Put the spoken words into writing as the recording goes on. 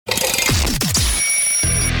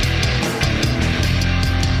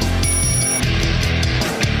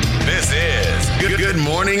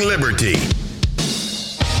Morning Liberty.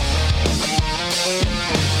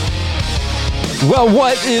 Well,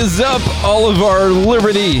 what is up, all of our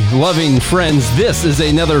liberty-loving friends? This is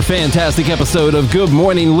another fantastic episode of Good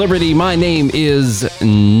Morning Liberty. My name is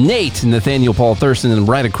Nate Nathaniel Paul Thurston, and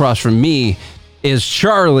right across from me is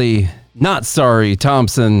Charlie, not sorry,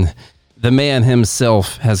 Thompson. The man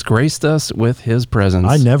himself has graced us with his presence.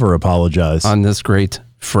 I never apologize. On this great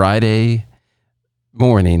Friday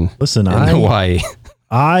morning Listen, in Hawaii.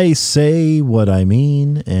 I say what I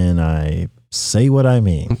mean, and I say what I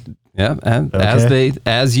mean. Yeah, and Okay.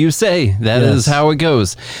 as you say, that Yes. is how it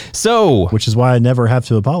goes. So, Which is why I never have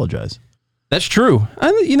to apologize. that's true.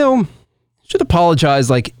 Should apologize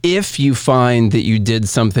like if you find that you did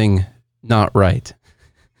something not right.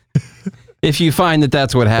 If you find that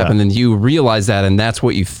that's what happened and you realize that and that's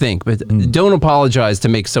what you think, but don't apologize to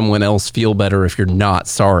make someone else feel better if you're not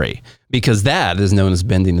sorry, because that is known as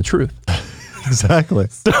bending the truth. Exactly.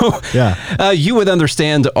 So, Yeah. you would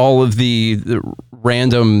understand all of the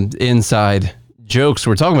random inside jokes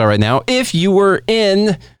we're talking about right now if you were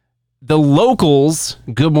in the locals,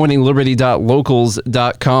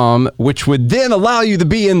 goodmorningliberty.locals.com, which would then allow you to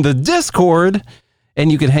be in the Discord,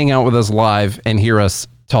 and you could hang out with us live and hear us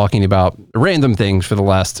talking about random things for the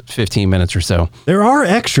last 15 minutes or so. There are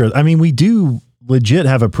extras. I mean, we do legit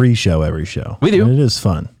have a pre-show every show. We do. And it is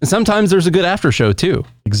fun. And sometimes there's a good after show too.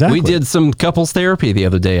 Exactly. We did some couples therapy the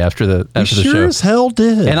other day after the We show. sure as hell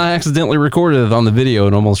did. And I accidentally recorded it on the video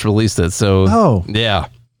and almost released it. So, yeah.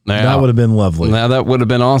 That would have been lovely. Now that would have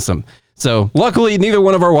been awesome. So luckily, neither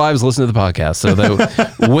one of our wives listened to the podcast, so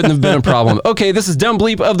that wouldn't have been a problem. Okay, this is Dumb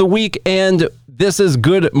Bleep of the Week, and this is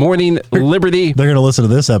Good Morning Liberty. They're going to listen to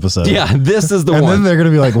this episode. Yeah, this is the and one. then they're going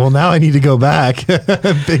to be like, well, now I need to go back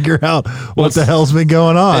and figure out what the hell's been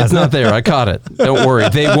going on. It's not there. I caught it. Don't worry.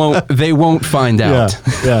 They won't find out.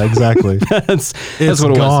 Yeah, exactly. That's It's what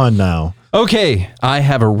it was. gone now. Okay, I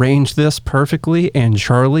have arranged this perfectly, and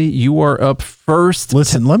Charlie, you are up first.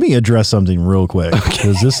 Listen, let me address something real quick,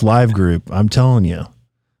 because this live group, I'm telling you,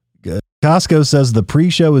 Costco says the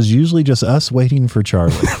pre-show is usually just us waiting for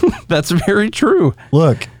Charlie. That's very true.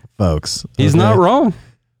 Look, folks. He's not wrong.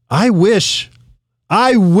 I wish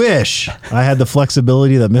I had the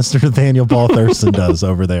flexibility that Mr. Nathaniel Paul Thurston does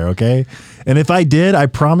over there, okay? And if I did, I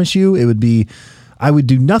promise you I would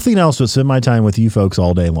do nothing else but spend my time with you folks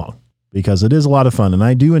all day long, because it is a lot of fun and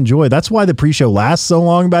I do enjoy. That's why the pre-show lasts so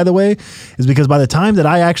long, by the way, is because by the time that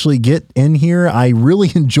I actually get in here, I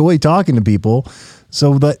really enjoy talking to people.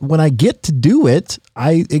 So that when I get to do it,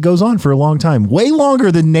 it goes on for a long time, way longer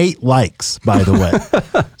than Nate likes, by the way.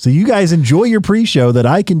 So you guys enjoy your pre-show that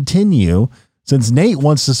I continue, since Nate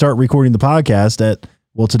wants to start recording the podcast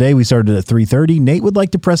today we started at 3:30. Nate would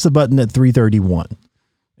like to press the button at 3:31,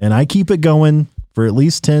 and I keep it going for at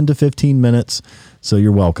least 10 to 15 minutes. So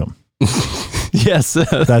you're welcome. Yes,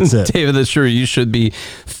 That's it. David, that's true. You should be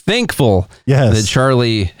thankful Yes. that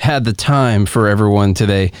Charlie had the time for everyone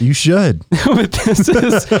today. You should. But this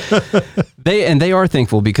is, they are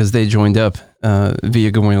thankful because they joined up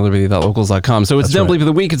via goodmorningliberty.locals.com. So it's That's Dumb right. Bleep of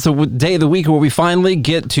the Week. It's the day of the week where we finally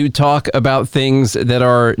get to talk about things that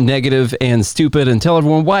are negative and stupid and tell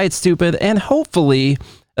everyone why it's stupid, and hopefully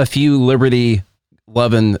a few liberty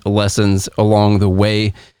loving lessons along the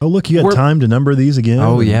way. Oh, look, you had time to number these again.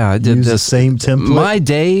 Oh, yeah, I did Use the this. same template. My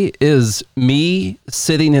day is me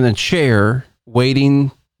sitting in a chair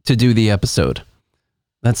waiting to do the episode.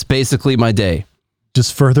 That's basically my day.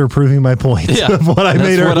 Just further proving my point of what I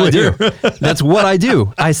made earlier. That's what I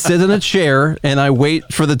do. I sit in a chair and I wait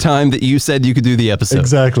for the time that you said you could do the episode.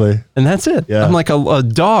 Exactly. And that's it. Yeah. I'm like a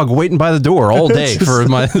dog waiting by the door all day for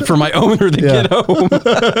my owner to get home.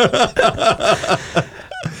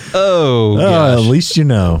 At Gosh. least you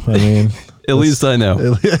know. I mean, At least I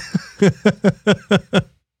know.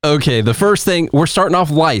 Okay, the first thing, we're starting off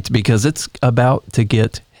light because it's about to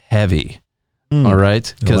get heavy. All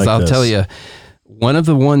right? Because like I'll this. tell you, one of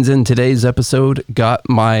the ones in today's episode got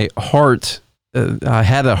my heart, I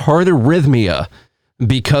had a heart arrhythmia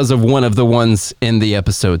because of one of the ones in the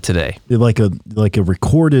episode today. like a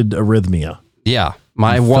recorded arrhythmia. Yeah,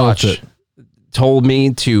 my You felt watch it. told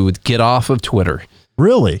me to get off of Twitter.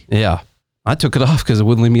 Really? Yeah, I took it off because it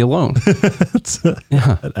wouldn't leave me alone.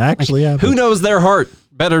 It actually happened. Who knows their heart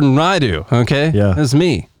better than I do? Okay, Yeah. it's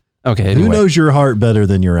me. Okay, anyway. Who knows your heart better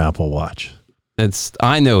than your Apple Watch?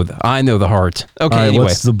 I know the heart. Okay, All right, anyway,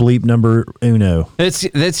 what's the bleep number uno?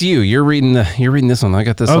 that's you. You're reading this one. I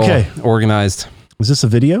got this Okay. all organized. Was this a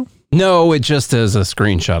video? No, it just is a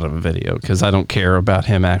screenshot of a video because I don't care about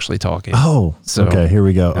him actually talking. Oh, So- okay. Here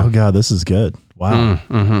we go. Oh God, this is good. Wow.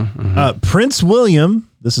 Prince William.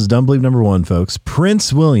 This is Dumb Bleep number one, folks.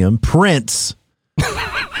 Prince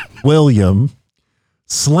William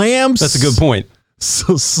slams. That's a good point.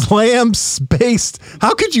 So slam space.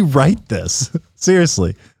 How could you write this?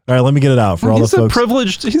 Seriously. All right, let me get it out for all the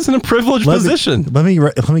folks. He's in a privileged position. Let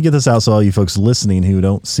me get this out so all you folks listening who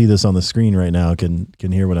don't see this on the screen right now can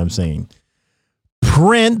hear what I'm saying.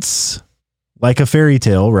 Prince, like a fairy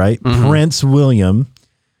tale, right? Mm-hmm. Prince William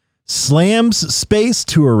slams space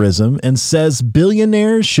tourism and says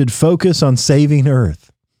billionaires should focus on saving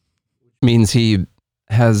Earth. Means he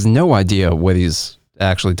has no idea what he's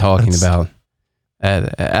actually talking about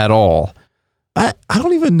at all. I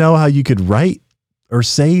don't even know how you could write or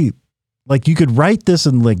say, like, you could write this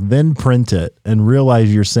and like then print it and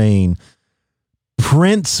realize you're saying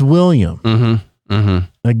Prince William,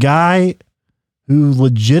 a guy who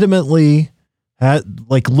legitimately has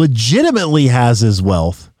his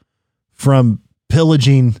wealth from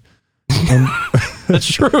pillaging and that's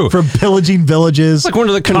true. From pillaging villages. It's like one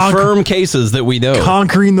of the confirmed cases that we know.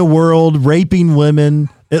 Conquering the world, raping women.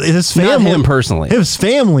 His family. Not him personally. His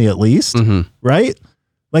family, at least. Right?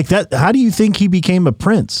 Like that. How do you think he became a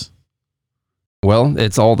prince? Well,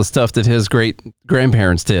 it's all the stuff that his great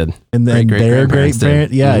grandparents did. And then their great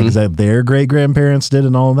grandparents. Yeah, exactly. Their great grandparents did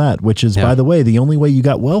and all that, which is, by the way, the only way you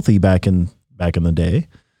got wealthy back in the day.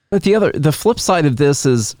 But the flip side of this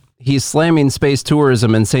is he's slamming space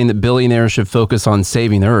tourism and saying that billionaires should focus on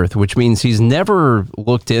saving Earth, which means he's never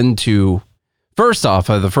looked into. First off,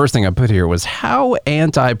 the first thing I put here was how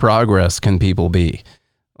anti-progress can people be?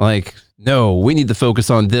 Like, no, we need to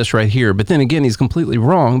focus on this right here. But then again, he's completely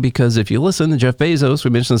wrong, because if you listen to Jeff Bezos,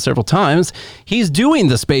 we mentioned this several times, he's doing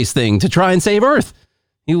the space thing to try and save Earth.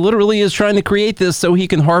 He literally is trying to create this so he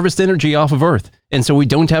can harvest energy off of Earth. And so we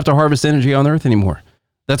don't have to harvest energy on Earth anymore.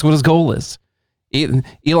 That's what his goal is.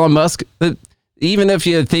 Elon Musk, even if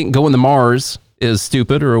you think going to Mars is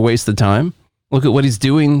stupid or a waste of time, look at what he's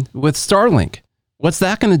doing with Starlink. What's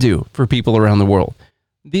that going to do for people around the world?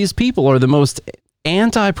 These people are the most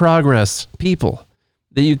anti-progress people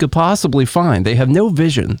that you could possibly find. They have no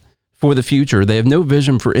vision for the future. They have no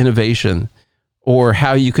vision for innovation or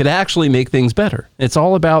how you could actually make things better. It's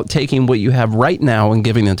all about taking what you have right now and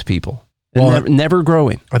giving it to people. And never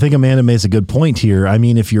growing. I think Amanda makes a good point here. I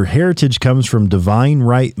mean, if your heritage comes from divine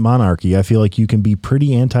right monarchy, I feel like you can be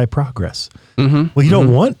pretty anti-progress. Well, you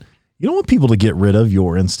don't want people to get rid of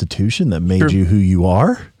your institution that made you who you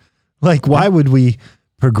are. Like, why would we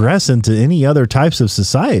progress into any other types of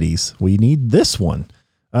societies? We need this one.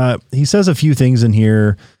 He says a few things in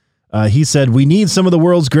here. He said, we need some of the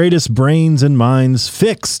world's greatest brains and minds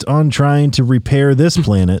fixed on trying to repair this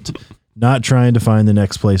planet, not trying to find the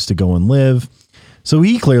next place to go and live. So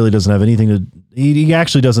he clearly doesn't have anything to, he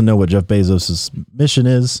actually doesn't know what Jeff Bezos' mission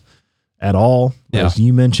is at all, as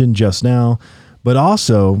you mentioned just now. But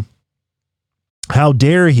also, how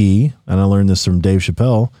dare he, and I learned this from Dave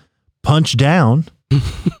Chappelle, punch down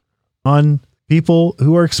on people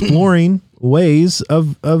who are exploring ways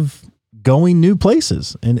of going new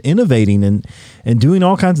places and innovating and doing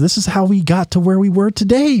all kinds of, this is how we got to where we were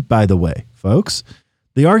today, by the way, folks.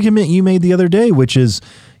 The argument you made the other day, which is,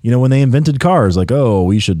 when they invented cars, like, oh,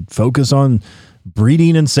 we should focus on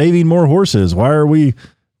breeding and saving more horses. Why are we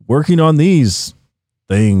working on these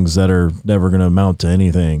things that are never going to amount to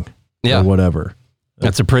anything or whatever?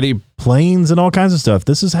 That's a pretty planes and all kinds of stuff.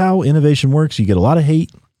 This is how innovation works. You get a lot of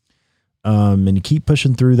hate, and you keep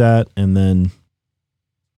pushing through that. And then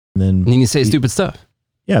you say stupid stuff.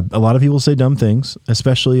 Yeah. A lot of people say dumb things,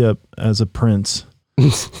 especially as a prince.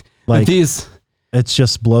 Like it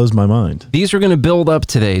just blows my mind. These are going to build up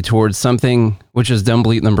today towards something which is dumb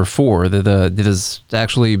bleat number 4 that is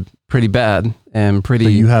actually pretty bad and pretty. So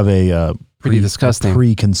you have a pretty disgusting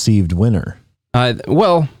preconceived winner.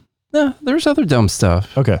 Well, no, there's other dumb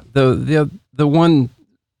stuff. Okay. The one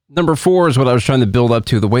number 4 is what I was trying to build up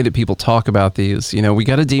to. The way that people talk about these, we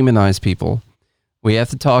got to demonize people. We have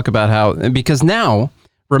to talk about how, because now,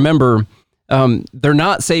 remember, they're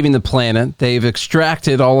not saving the planet. They've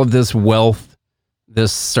extracted all of this wealth,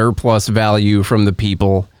 this surplus value from the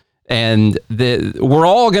people, and we're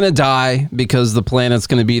all going to die because the planet's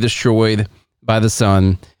going to be destroyed by the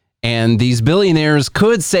sun. And these billionaires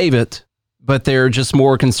could save it, but they're just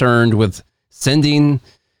more concerned with sending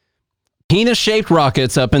penis-shaped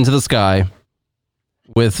rockets up into the sky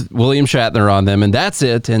with William Shatner on them, and that's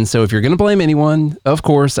it. And so if you're going to blame anyone, of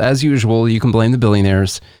course, as usual, you can blame the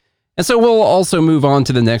billionaires. And so we'll also move on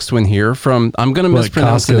to the next one here from, I'm going to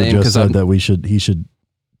mispronounce the name because that he should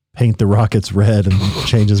paint the rockets red and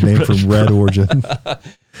change his name from Red Origin.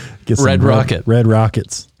 Red Rocket. Red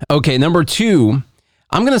Rockets. Okay, number 2,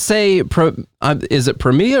 I'm going to say, is it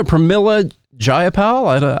Pramila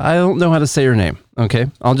Jayapal? I don't know how to say her name. Okay,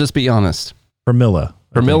 I'll just be honest. Pramila.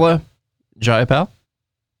 Pramila Jayapal?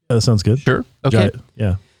 That sounds good. Sure. Okay.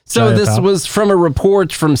 Yeah. So this Jayapal. was from a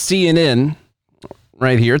report from CNN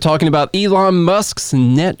right here talking about Elon Musk's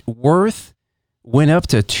net worth went up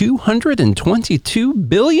to $222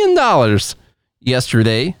 billion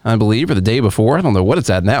yesterday, I believe, or the day before. I don't know what it's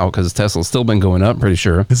at now because Tesla's still been going up, pretty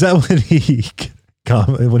sure. Is that when he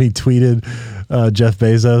tweeted Jeff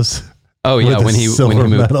Bezos? Oh, yeah, with when he silver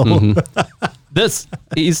moved. medal?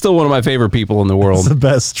 He's still one of my favorite people in the world. It's the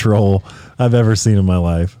best troll I've ever seen in my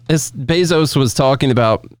life. Bezos was talking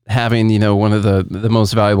about having, one of the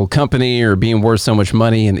most valuable company or being worth so much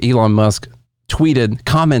money, and Elon Musk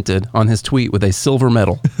commented on his tweet with a silver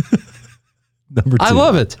medal. Number 2. I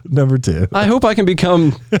love it. Number 2. I hope I can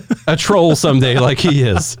become a troll someday like he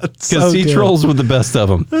is, because so he good. trolls with the best of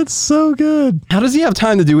them. That's so good. How does he have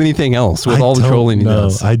time to do anything else with all the trolling he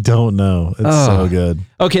does? I don't know. It's so good.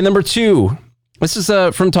 Okay, number 2. This is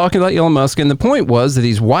from talking about Elon Musk, and the point was that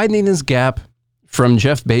he's widening his gap from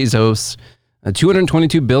Jeff Bezos,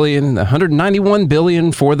 $222 billion, and $191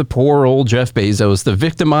 billion for the poor old Jeff Bezos, the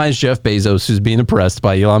victimized Jeff Bezos who's being oppressed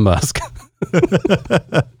by Elon Musk.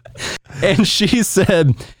 And she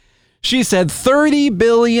said $30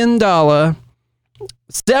 billion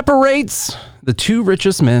separates the 2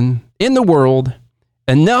 richest men in the world,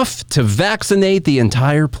 enough to vaccinate the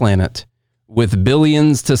entire planet with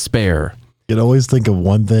billions to spare. You can always think of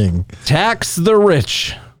one thing. Tax the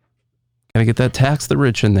rich. Gotta get that tax the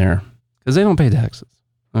rich in there because they don't pay taxes.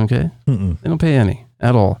 Okay? They don't pay any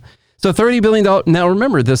at all. So $30 billion. Now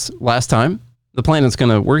remember this last time, the planet's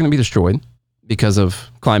we're going to be destroyed because of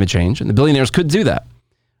climate change, and the billionaires could do that.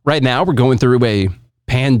 Right now, we're going through a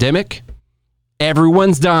pandemic.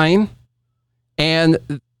 Everyone's dying.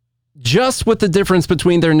 And just with the difference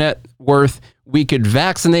between their net worth, we could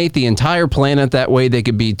vaccinate the entire planet. That way they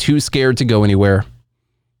could be too scared to go anywhere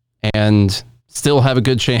and still have a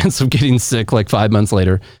good chance of getting sick like 5 months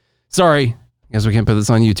later. Sorry, I guess we can't put this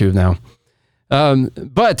on YouTube now.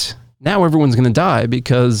 But now everyone's going to die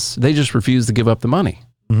because they just refuse to give up the money.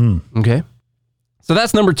 Mm-hmm. Okay? So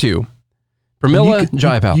that's number 2. Pramila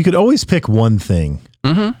Jayapal. You could always pick one thing,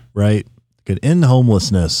 right? You could end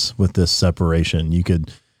homelessness with this separation. You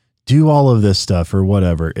could do all of this stuff or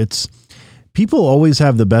whatever. People always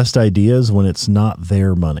have the best ideas when it's not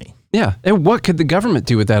their money. Yeah. And what could the government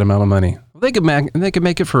do with that amount of money? They could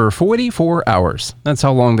make it for 44 hours. That's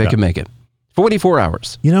how long they could make it. 44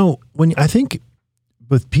 hours. I think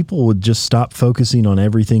with people would just stop focusing on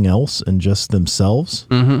everything else and just themselves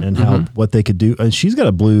and what they could do. And she's got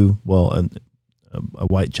a blue, a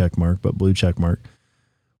white check mark, but blue check mark.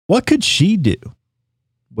 What could she do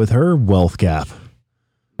with her wealth gap?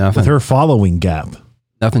 Nothing. With her following gap?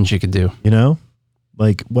 Nothing she could do.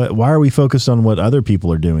 Why are we focused on what other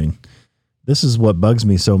people are doing? This is what bugs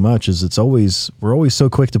me so much is we're always so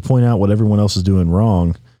quick to point out what everyone else is doing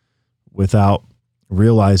wrong without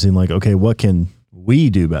realizing okay, what can we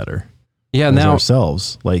do better? Yeah. As now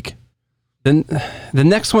ourselves. Then the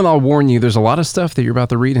next one, I'll warn you, there's a lot of stuff that you're about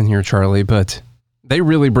to read in here, Charlie, but they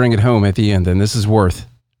really bring it home at the end. And this is worth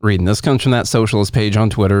reading. This comes from that socialist page on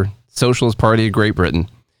Twitter, Socialist Party of Great Britain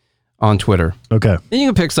on Twitter. Okay. And you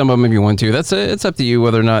can pick some of them if you want to. It's up to you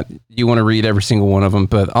whether or not you want to read every single one of them,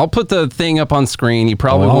 but I'll put the thing up on screen. You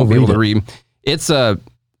probably won't be able to read. This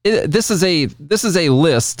is a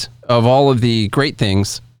list of all of the great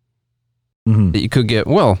things that you could get.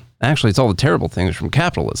 Well, actually, it's all the terrible things from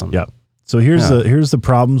capitalism. Yeah. So here's the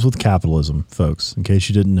problems with capitalism, folks, in case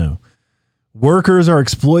you didn't know. Workers are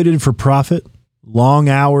exploited for profit, long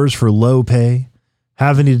hours for low pay,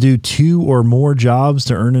 having to do 2 or more jobs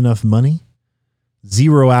to earn enough money,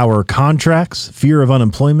 0-hour contracts, fear of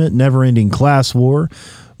unemployment, never-ending class war,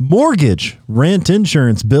 mortgage, rent,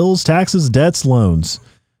 insurance, bills, taxes, debts, loans.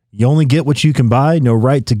 You only get what you can buy, no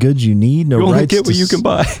right to goods you need, no you right only get what you can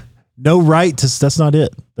buy. No right to, that's not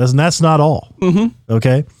it. That's not all.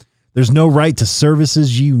 Okay. There's no right to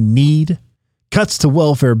services you need, cuts to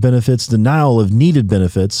welfare benefits, denial of needed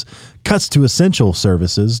benefits, cuts to essential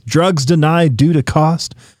services, drugs denied due to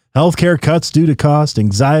cost, healthcare cuts due to cost,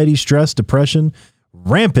 anxiety, stress, depression,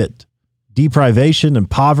 rampant deprivation and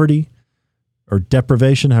poverty, or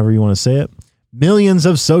deprivation, however you want to say it, millions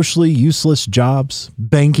of socially useless jobs,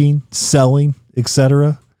 banking, selling,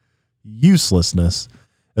 etc., uselessness,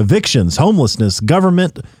 evictions, homelessness,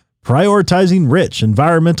 government prioritizing rich,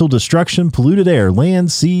 environmental destruction, polluted air,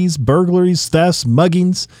 land, seas, burglaries, thefts,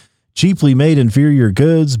 muggings, cheaply made inferior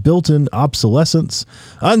goods, built-in obsolescence,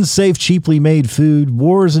 unsafe, cheaply made food,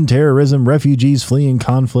 wars and terrorism, refugees fleeing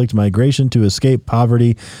conflict, migration to escape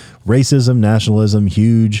poverty, racism, nationalism,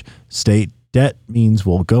 huge state debt means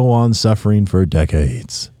we'll go on suffering for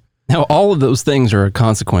decades. Now, all of those things are a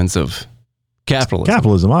consequence of capitalism.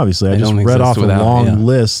 Capitalism, obviously. I They just don't read exist off a without, long yeah.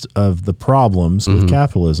 list of the problems with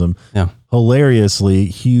capitalism. Yeah. Hilariously,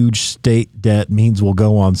 huge state debt means we'll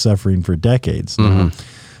go on suffering for decades. Now,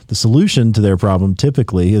 the solution to their problem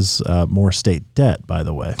typically is more state debt, by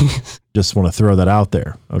the way. Just want to throw that out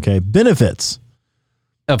there. Okay. Benefits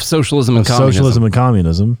Of socialism and of communism. socialism and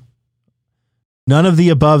communism. None of the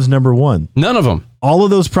above's number one. None of them. All of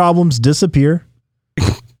those problems disappear.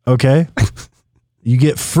 Okay. You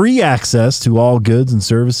get free access to all goods and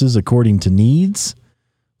services according to needs.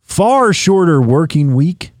 Far shorter working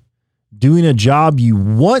week. Doing a job you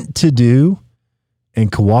want to do.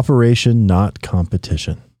 And cooperation, not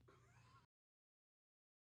competition.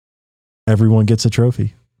 Everyone gets a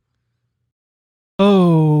trophy.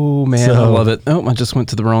 Oh, man, I So- love it. Oh, I just went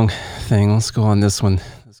to the wrong thing. Let's go on this one,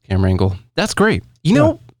 this camera angle. That's great. You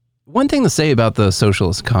know, one thing to say about the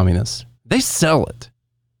socialist communists, they sell it.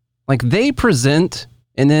 Like, they present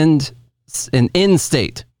an end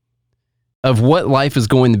state of what life is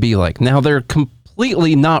going to be like. Now, they're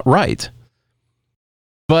completely not right,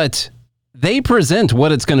 but they present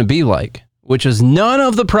what it's going to be like, which is none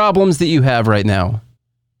of the problems that you have right now,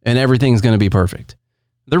 and everything's going to be perfect.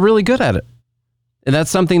 They're really good at it. And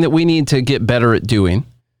that's something that we need to get better at doing.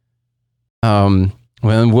 Well,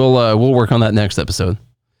 we'll work on that next episode.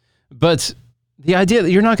 But the idea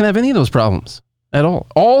that you're not going to have any of those problems at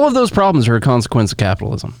all of those problems are a consequence of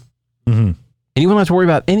capitalism. Mm-hmm. And you won't have to worry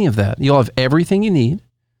about any of that. You'll have everything you need.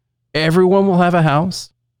 Everyone will have a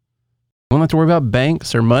house. You won't have to worry about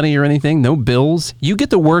banks or money or anything. No bills. You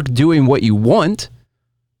get to work doing what you want.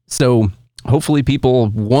 So hopefully people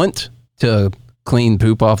want to clean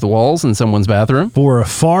poop off the walls in someone's bathroom. For a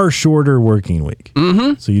far shorter working week.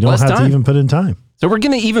 Mm-hmm. So you don't Less have time. to even put in time. So we're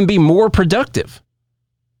going to even be more productive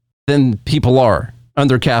than people are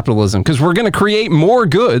under capitalism because we're going to create more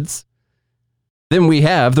goods than we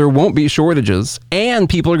have. There won't be shortages and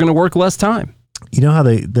people are going to work less time. You know how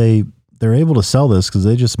they're able to sell this because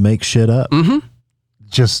they just make shit up. Mm-hmm.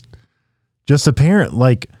 Just apparent,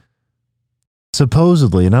 like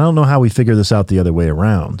supposedly, and I don't know how we figure this out the other way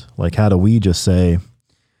around. Like, how do we just say,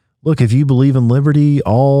 look, if you believe in liberty,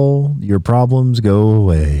 all your problems go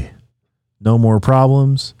away. No more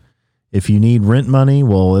problems. If you need rent money,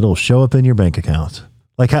 well, it'll show up in your bank account.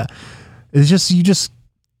 Like, it's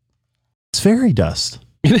fairy dust.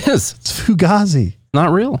 It is. It's Fugazi.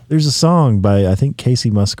 Not real. There's a song by, I think, Casey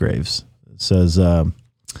Musgraves. It says, you'll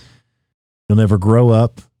never grow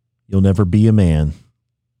up. You'll never be a man.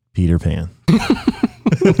 Peter Pan.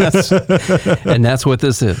 And that's what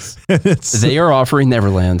this is. They are offering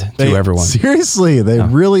Neverland to everyone. Seriously, they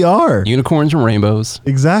really are. Unicorns and rainbows.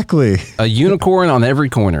 Exactly. A unicorn on every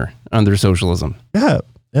corner under socialism. Yeah.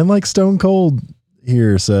 And like Stone Cold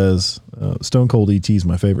here says, Stone Cold E.T. is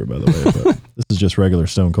my favorite, by the way, but this is just regular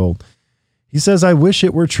Stone Cold. He says, I wish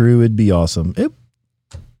it were true. It'd be awesome.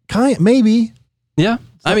 Maybe. Yeah.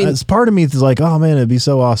 I mean, as part of me is like, oh man, it'd be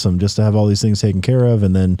so awesome just to have all these things taken care of.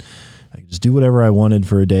 And then I could just do whatever I wanted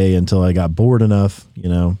for a day until I got bored enough,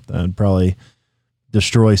 I'd probably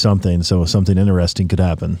destroy something so something interesting could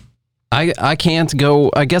happen. I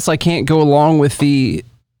guess I can't go along with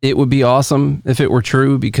it would be awesome if it were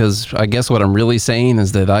true, because I guess what I'm really saying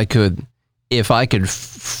is that if I could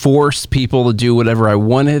force people to do whatever I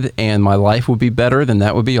wanted and my life would be better, then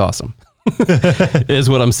that would be awesome. Is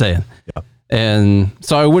what I'm saying. Yeah. And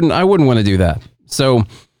so I wouldn't want to do that. So,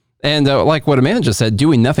 and like what Amanda just said,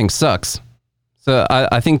 doing nothing sucks. So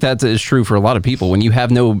I think that is true for a lot of people. When you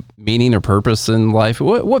have no meaning or purpose in life,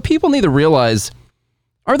 what people need to realize,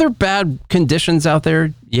 are there bad conditions out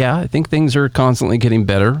there? Yeah, I think things are constantly getting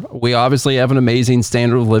better. We obviously have an amazing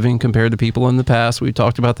standard of living compared to people in the past. We've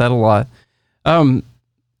talked about that a lot.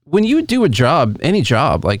 When you do a job, any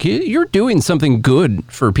job, like you're doing something good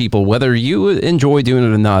for people, whether you enjoy doing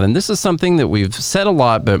it or not. And this is something that we've said a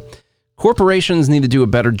lot, but corporations need to do a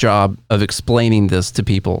better job of explaining this to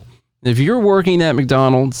people. If you're working at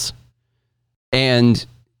McDonald's and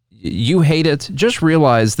you hate it, just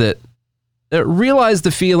realize the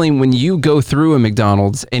feeling when you go through a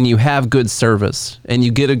McDonald's and you have good service and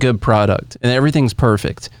you get a good product and everything's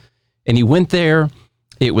perfect. And you went there,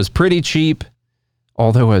 it was pretty cheap.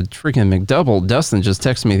 Although a freaking McDouble, Dustin just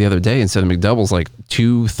texted me the other day and said a McDouble's like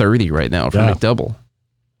 $2.30 right now for McDouble.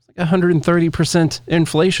 It's like 130%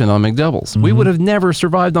 inflation on McDoubles. Mm-hmm. We would have never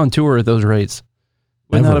survived on tour at those rates.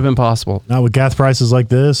 Would not have been possible. Not with gas prices like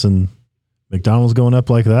this and McDonald's going up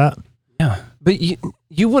like that. Yeah, but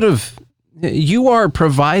you are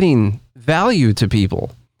providing value to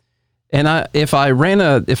people. And if I ran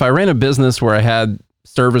a business where I had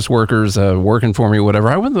service workers working for me or whatever,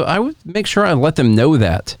 I would make sure I let them know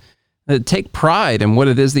that take pride in what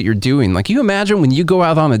it is that you're doing. Like, you imagine when you go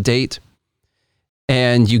out on a date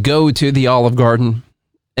and you go to the Olive Garden,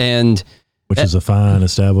 and which is a fine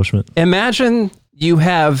establishment. Imagine you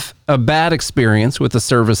have a bad experience with the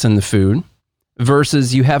service and the food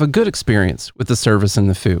versus you have a good experience with the service and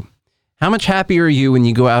the food. How much happier are you when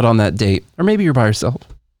you go out on that date? Or maybe you're by yourself.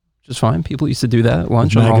 Just fine. People used to do that at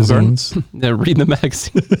lunch on Olive Garden. Yeah, read the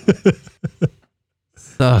magazine.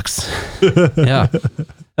 Sucks. Yeah.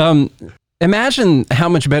 Imagine how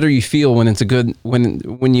much better you feel when it's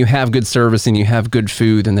when you have good service and you have good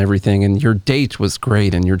food and everything, and your date was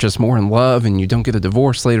great and you're just more in love and you don't get a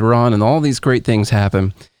divorce later on and all these great things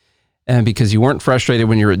happen. And because you weren't frustrated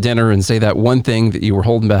when you're at dinner and say that one thing that you were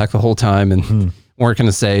holding back the whole time and weren't going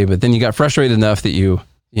to say, but then you got frustrated enough that you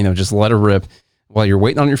just let her rip while you're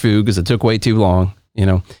waiting on your food because it took way too long,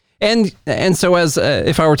 And so as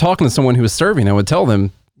if I were talking to someone who was serving, I would tell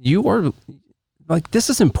them, you are like, this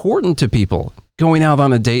is important to people, going out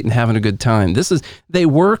on a date and having a good time. They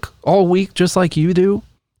work all week just like you do,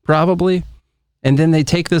 probably. And then they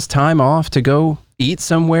take this time off to go eat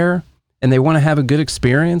somewhere and they want to have a good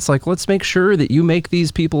experience. Like, let's make sure that you make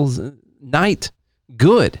these people's night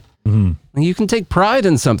good. And you can take pride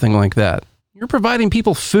in something like that. You're providing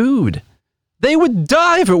people food. They would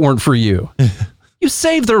die if it weren't for you. You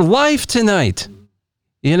saved their life tonight.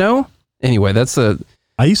 Anyway,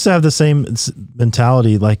 I used to have the same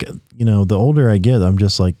mentality. Like, the older I get, I'm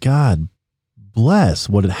just like, God bless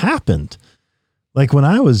what had happened. Like when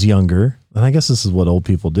I was younger, and I guess this is what old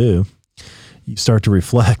people do, you start to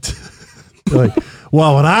reflect. Like,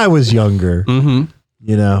 well, when I was younger,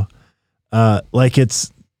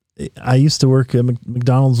 I used to work at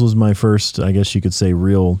McDonald's was my first, I guess you could say,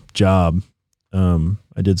 real job.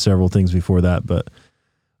 I did several things before that, but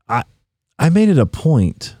I made it a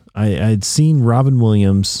point. I'd seen Robin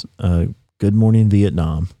Williams, Good Morning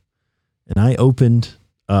Vietnam, and I opened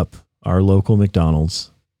up our local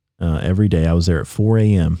McDonald's every day. I was there at 4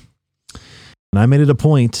 a.m. And I made it a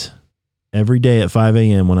point every day at 5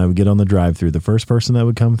 a.m. when I would get on the drive-thru, the first person that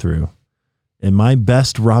would come through, in my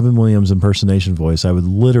best Robin Williams impersonation voice, I would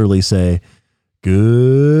literally say,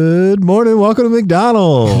 "Good morning, welcome to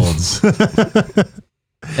McDonald's."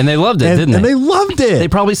 And they loved it, didn't they? And they loved it. They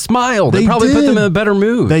probably smiled. They probably put them in a better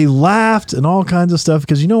mood. They laughed and all kinds of stuff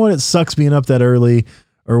because you know what? It sucks being up that early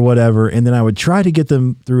or whatever. And then I would try to get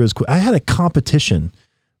them through as quick. I had a competition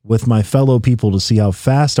with my fellow people to see how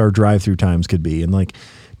fast our drive-through times could be. And like,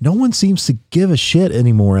 no one seems to give a shit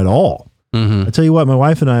anymore at all. I tell you what, my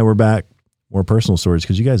wife and I were back, more personal stories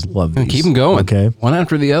because you guys love these. Keep them going. Okay. One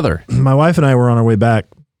after the other. My wife and I were on our way back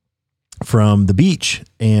from the beach,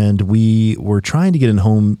 and we were trying to get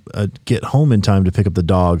home in time to pick up the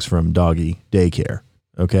dogs from doggy daycare.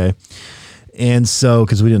 Okay. And so,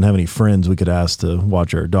 cause we didn't have any friends we could ask to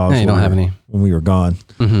watch our dogs. You don't have any when we were gone.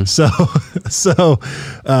 So,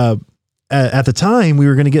 at the time we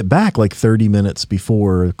were going to get back like 30 minutes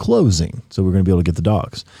before closing. So we're going to be able to get the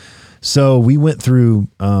dogs. So we went through,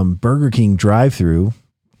 Burger King drive-through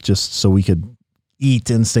just so we could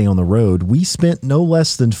eat and stay on the road. We spent no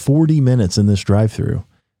less than 40 minutes in this drive-through,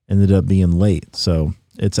 ended up being late. So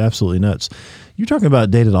it's absolutely nuts. You're talking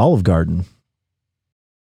about date at Olive Garden.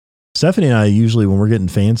 Stephanie and I usually, when we're getting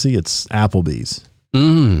fancy, it's Applebee's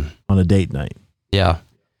on a date night. Yeah.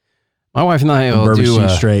 My wife and I will do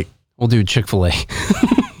straight. We'll do Chick-fil-A.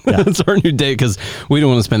 That's our new date because we don't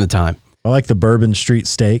want to spend the time. I like the Bourbon Street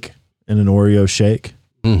steak and an Oreo shake.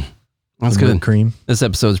 That's good. Cream. This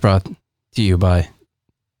episode's brought to you by,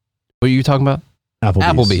 what are you talking about?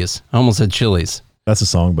 Applebee's. I almost said Chili's. That's a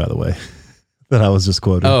song, by the way, that I was just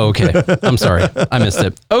quoting. Oh, okay. I'm sorry. I missed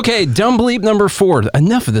it. Okay. Dumb bleep number 4.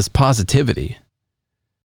 Enough of this positivity.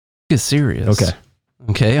 Get serious.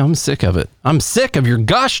 Okay. I'm sick of it. I'm sick of your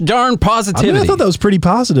gosh darn positivity. I thought that was pretty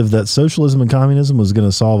positive that socialism and communism was going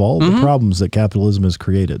to solve all the problems that capitalism has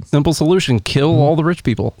created. Simple solution. Kill all the rich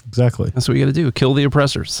people. Exactly. That's what you got to do. Kill the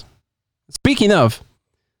oppressors. Speaking of,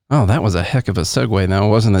 oh, that was a heck of a segue now,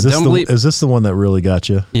 wasn't it? Is this the one that really got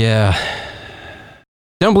you? Yeah.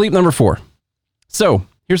 Dumb bleep number 4. So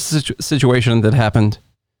here's the situation that happened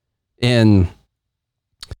in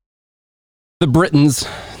the Britons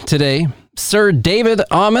today. Sir David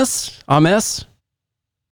Ames,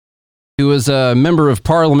 who was a member of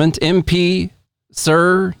Parliament, MP,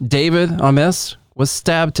 Sir David Ames, was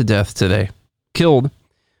stabbed to death today, killed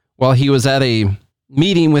while he was at a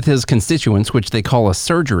meeting with his constituents, which they call a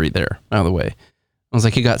surgery there, by the way. I was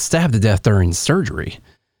like, he got stabbed to death during surgery.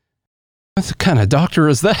 What kind of doctor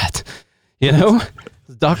is that?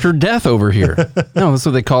 Dr. Death over here. No, that's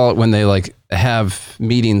what they call it when they like have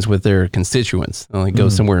meetings with their constituents. They like go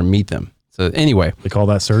somewhere and meet them. So anyway. They call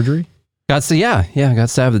that surgery? got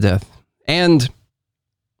stabbed to death. And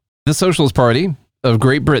the Socialist Party of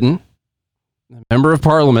Great Britain, a member of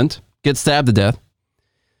Parliament, gets stabbed to death.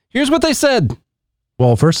 Here's what they said.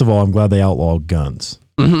 Well, first of all, I'm glad they outlawed guns.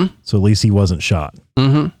 Mm-hmm. So at least he wasn't shot.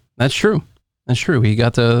 Mm-hmm. That's true. That's true. He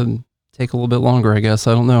got to take a little bit longer, I guess.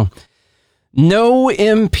 I don't know. No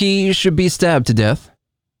MP should be stabbed to death.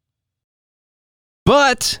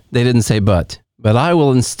 But they didn't say but I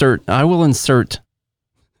will insert the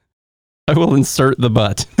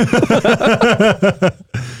but.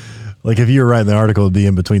 Like if you were writing the article, it'd be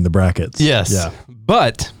in between the brackets. Yes. Yeah.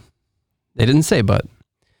 But they didn't say but.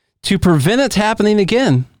 To prevent it happening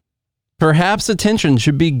again, perhaps attention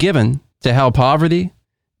should be given to how poverty,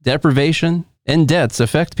 deprivation, and debts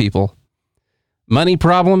affect people. Money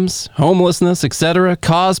problems, homelessness, etc.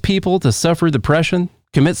 cause people to suffer depression,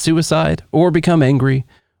 commit suicide, or become angry,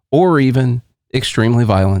 or even extremely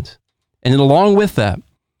violent. And along with that,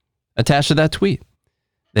 attached to that tweet,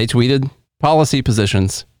 they tweeted policy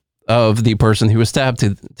positions of the person who was stabbed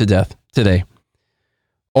to death today.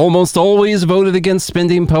 Almost always voted against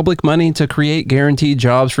spending public money to create guaranteed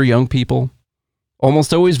jobs for young people.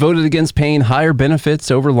 Almost always voted against paying higher benefits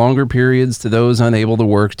over longer periods to those unable to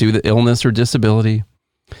work due to illness or disability.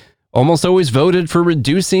 Almost always voted for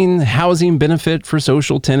reducing housing benefit for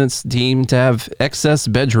social tenants deemed to have excess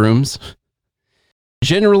bedrooms.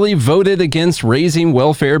 Generally voted against raising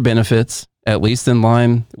welfare benefits, at least in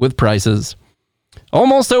line with prices.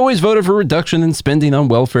 Almost always voted for reduction in spending on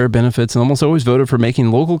welfare benefits, and almost always voted for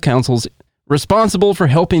making local councils responsible for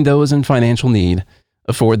helping those in financial need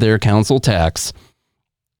afford their council tax,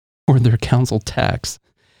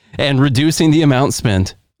 and reducing the amount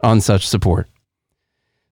spent on such support.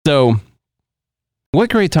 So, what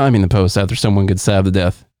great timing to post after someone gets stabbed to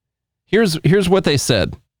death. Here's what they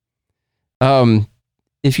said.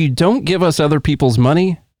 If you don't give us other people's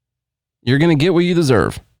money, you're going to get what you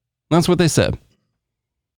deserve. That's what they said.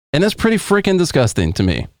 And that's pretty freaking disgusting to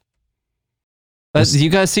me. You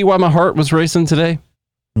guys see why my heart was racing today?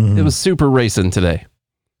 Mm-hmm. It was super racing today.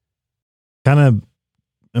 Kind of,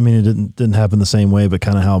 I mean, it didn't happen the same way, but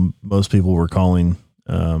kind of how most people were calling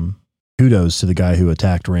kudos to the guy who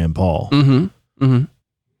attacked Rand Paul. Mm-hmm. Mm-hmm.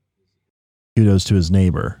 Kudos to his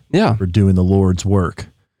neighbor. Yeah. For doing the Lord's work.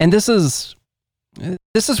 And this is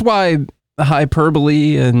why the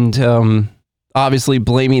hyperbole and obviously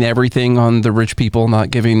blaming everything on the rich people, not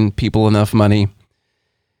giving people enough money.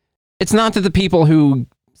 It's not that the people who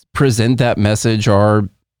present that message are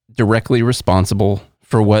directly responsible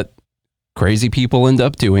for what crazy people end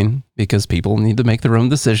up doing, because people need to make their own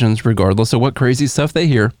decisions regardless of what crazy stuff they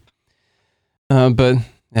hear. But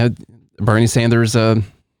Bernie Sanders'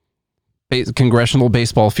 congressional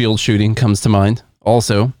baseball field shooting comes to mind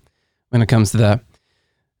also when it comes to that.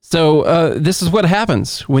 So this is what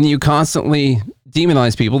happens when you constantly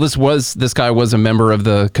demonize people. This guy was a member of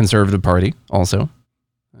the Conservative Party also.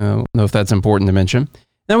 I don't know if that's important to mention.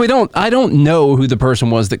 Now I don't know who the person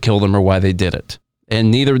was that killed him or why they did it. And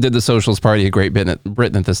neither did the Socialist Party of Great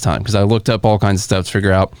Britain at this time, because I looked up all kinds of stuff to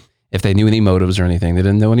figure out if they knew any motives or anything. They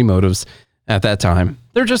didn't know any motives at that time.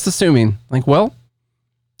 They're just assuming, like, well,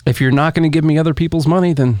 if you're not going to give me other people's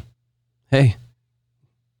money, then hey,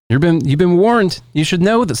 you've been warned. You should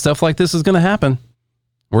know that stuff like this is going to happen.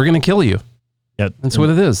 We're going to kill you. Yeah, that's what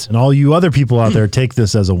it is. And all you other people out there, take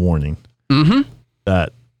this as a warning. Mm-hmm.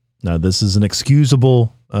 That now this is an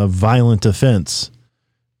excusable violent offense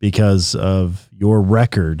because of your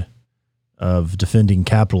record of defending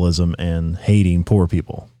capitalism and hating poor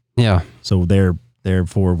people. Yeah. So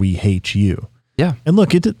therefore we hate you. Yeah. And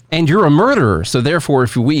look, and you're a murderer. So therefore,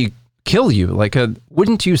 if we kill you,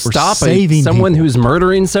 wouldn't you stop someone who's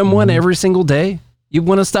murdering someone every single day? You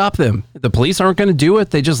want to stop them. The police aren't going to do it.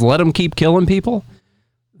 They just let them keep killing people.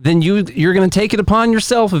 Then you're going to take it upon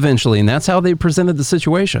yourself eventually. And that's how they presented the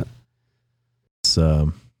situation. It's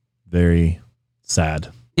very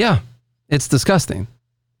sad. Yeah. It's disgusting.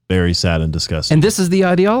 Very sad and disgusting. And this is the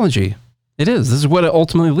ideology. It is. This is what it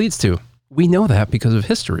ultimately leads to. We know that because of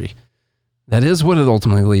history. That is what it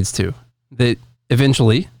ultimately leads to. That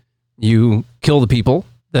eventually you kill the people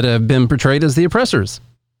that have been portrayed as the oppressors.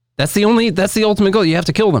 That's the ultimate goal. You have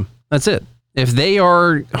to kill them. That's it. If they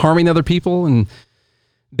are harming other people and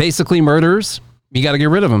basically murderers, you got to get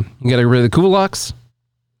rid of them. You got to get rid of the kulaks.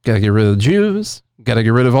 Got to get rid of the Jews. Got to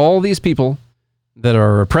get rid of all these people that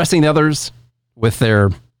are oppressing others with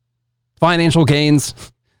their financial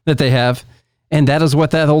gains that they have. And that is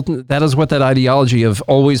what that ideology of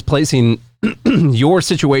always placing your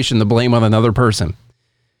situation, the blame on another person.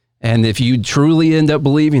 And if you truly end up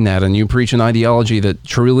believing that and you preach an ideology that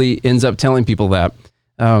truly ends up telling people that,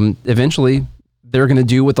 eventually they're going to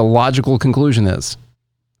do what the logical conclusion is,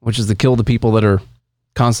 which is to kill the people that are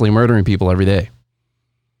constantly murdering people every day.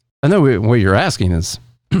 I know what you're asking is,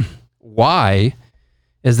 why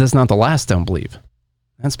is this not the last Don't Believe?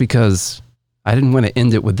 That's because I didn't want to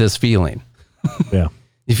end it with this feeling. Yeah.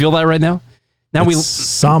 You feel that right now? Now it's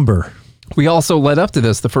somber. We also led up to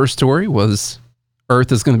this. The first story was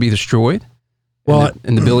Earth is going to be destroyed. Well,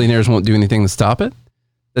 and the billionaires won't do anything to stop it.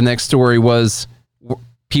 The next story was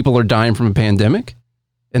people are dying from a pandemic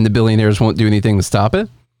and the billionaires won't do anything to stop it.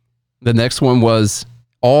 The next one was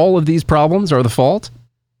all of these problems are the fault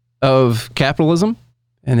of capitalism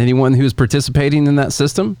and anyone who's participating in that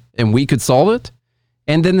system, and we could solve it.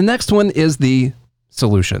 And then the next one is the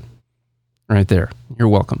solution right there. You're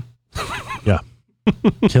welcome. Yeah.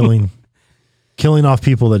 Killing off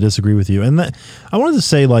people that disagree with you. And that, I wanted to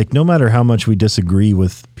say, like, no matter how much we disagree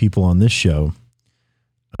with people on this show,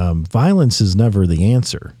 violence is never the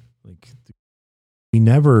answer. Like, we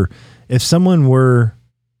never, if someone were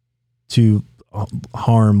to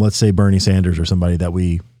harm, let's say Bernie Sanders or somebody that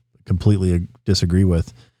we completely disagree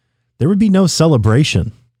with, there would be no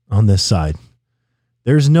celebration on this side.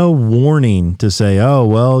 There's no warning to say, oh,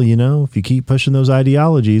 well, you know, if you keep pushing those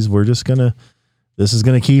ideologies, this is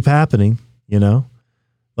going to keep happening, you know,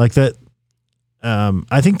 like that.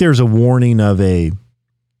 I think there's a warning of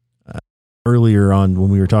earlier on when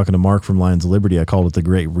we were talking to Mark from Lions of Liberty, I called it the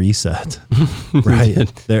Great Reset, right?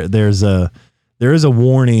 There is a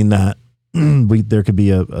warning that there could be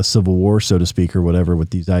a civil war, so to speak, or whatever, with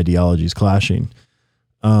these ideologies clashing.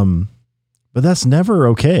 But that's never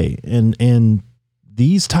okay. And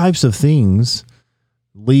these types of things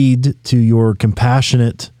lead to your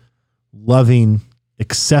compassionate, loving,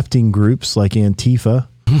 accepting groups like Antifa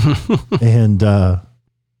and the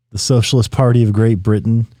Socialist Party of Great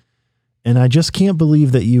Britain. And I just can't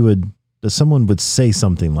believe that someone would say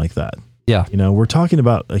something like that. Yeah. You know, we're talking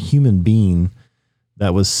about a human being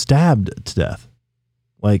that was stabbed to death.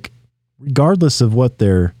 Like, regardless of what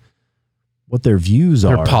their views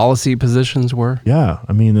are. Their policy positions were. Yeah.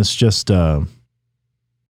 I mean, it's just,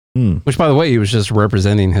 which, by the way, he was just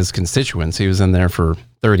representing his constituents. He was in there for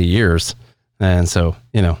 30 years. And so,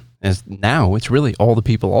 you know, now it's really all the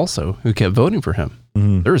people also who kept voting for him.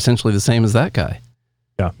 Mm-hmm. They're essentially the same as that guy.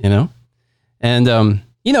 Yeah. You know? And,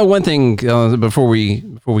 you know, one thing before we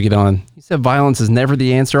get on, he said violence is never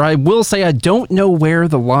the answer. I will say I don't know where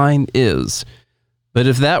the line is, but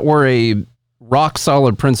if that were a rock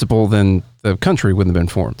solid principle, then the country wouldn't have been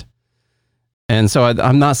formed. And so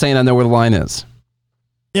I'm not saying I know where the line is.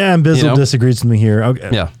 Yeah, and Bizzle disagrees with me here. Okay.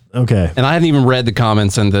 Yeah. Okay. And I haven't even read the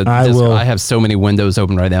comments and I have so many windows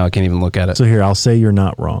open right now I can't even look at it. So here, I'll say you're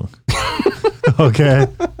not wrong. Okay.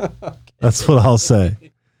 That's what I'll say.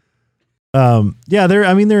 Yeah,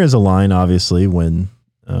 there is a line, obviously, when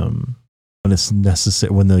it's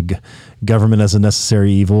necessary, when the government has a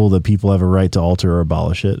necessary evil, the people have a right to alter or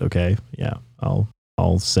abolish it. Okay. Yeah.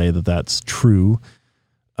 I'll say that that's true.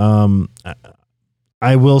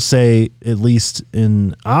 I will say, at least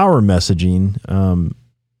in our messaging,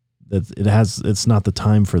 that it's not the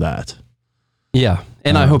time for that. Yeah.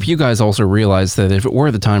 And I hope you guys also realize that if it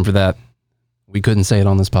were the time for that, we couldn't say it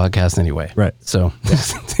on this podcast anyway. Right. So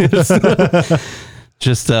just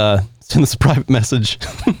send us a private message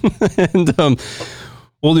and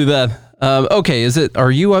we'll do that. Okay.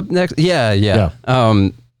 Are you up next? Yeah.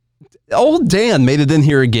 Old Dan made it in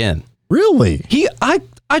here again. Really?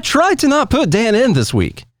 I tried to not put Dan in this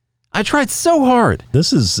week. I tried so hard.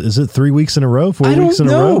 Is it 3 weeks in a row? 4 weeks in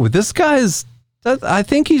a row? I don't know. This guy's, I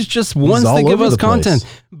think he's just wants to give us content.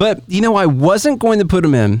 But, you know, I wasn't going to put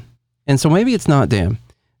him in. And so maybe it's not Dan.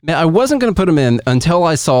 I wasn't going to put him in until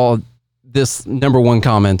I saw this number one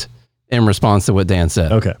comment in response to what Dan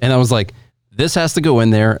said. Okay. And I was like, this has to go in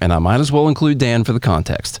there and I might as well include Dan for the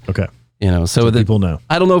context. Okay. You know, so that people know.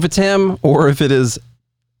 I don't know if it's him or if it is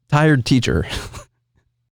tired teacher.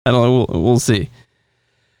 I don't know. We'll see.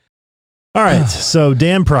 All right. So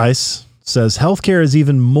Dan Price says healthcare is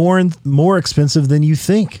even more expensive than you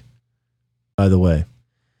think. By the way,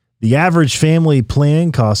 the average family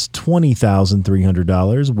plan costs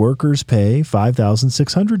 $20,300. Workers pay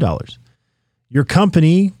 $5,600. Your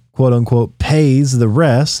company, quote unquote, pays the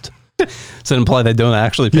rest. Does it imply they don't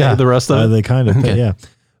actually pay the rest of it? They kind of pay, yeah.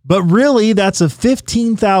 But really, that's a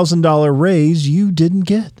 $15,000 raise you didn't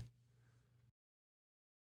get.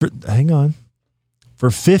 Hang on. For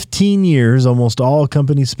 15 years, almost all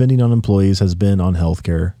company spending on employees has been on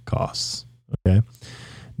healthcare costs. Okay.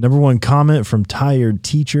 Number one comment from Tired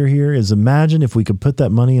Teacher here is, imagine if we could put that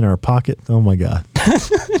money in our pocket. Oh my God.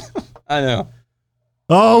 I know.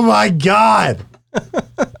 Oh my God.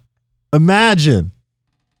 Imagine.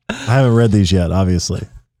 I haven't read these yet, obviously.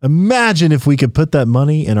 Imagine if we could put that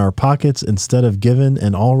money in our pockets instead of giving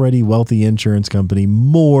an already wealthy insurance company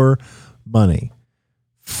more money.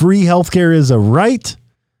 Free healthcare is a right,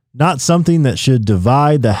 not something that should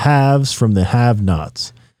divide the haves from the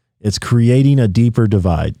have-nots. It's creating a deeper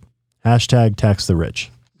divide. Hashtag tax the rich.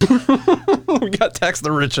 We got tax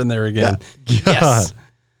the rich in there again. Yeah. Yes.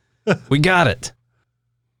 We got it.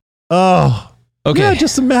 Oh, Okay. Yeah,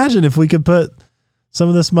 just imagine if we could put some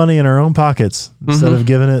of this money in our own pockets instead of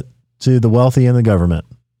giving it to the wealthy and the government.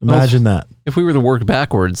 Imagine that. If we were to work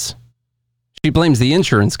backwards, she blames the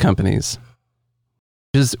insurance companies.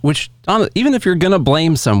 Even if you're going to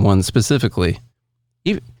blame someone specifically,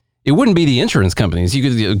 it wouldn't be the insurance companies. You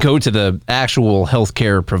could go to the actual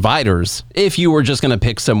healthcare providers if you were just going to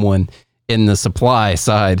pick someone in the supply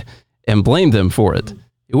side and blame them for it.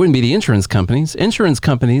 It wouldn't be the insurance companies. Insurance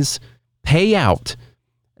companies pay out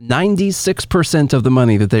 96% of the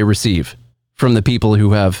money that they receive from the people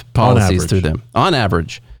who have policies through them. On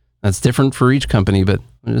average. That's different for each company, but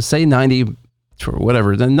say 90 or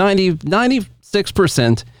whatever. The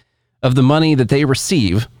 96% of the money that they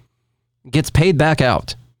receive gets paid back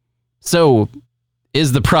out. So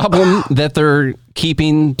is the problem that they're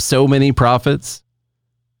keeping so many profits?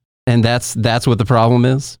 And that's what the problem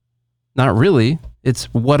is? Not really. It's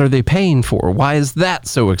what are they paying for? Why is that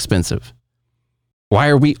so expensive? Why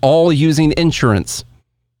are we all using insurance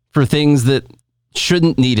for things that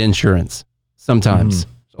shouldn't need insurance sometimes?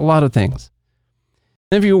 A lot of things.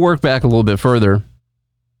 If you work back a little bit further.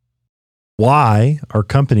 Why are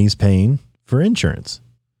companies paying for insurance?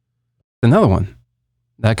 Another one.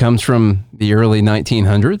 That comes from the early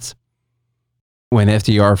 1900s when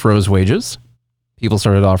FDR froze wages. People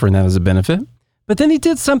started offering that as a benefit. But then he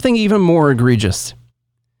did something even more egregious.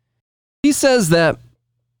 He says that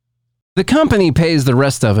the company pays the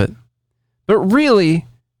rest of it, but really,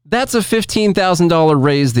 that's a $15,000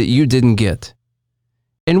 raise that you didn't get.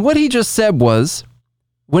 And what he just said was,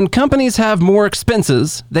 when companies have more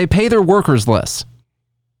expenses, they pay their workers less.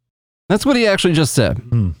 That's what he actually just said.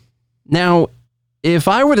 Now, if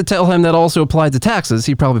I were to tell him that also applied to taxes,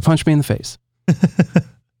 he'd probably punch me in the face.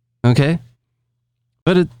 Okay?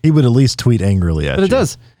 But he would at least tweet angrily at you. But it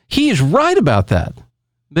does. He's right about that.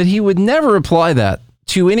 But he would never apply that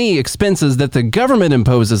to any expenses that the government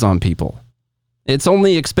imposes on people. It's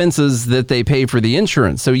only expenses that they pay for the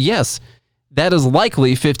insurance. So yes, that is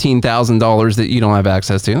likely $15,000 that you don't have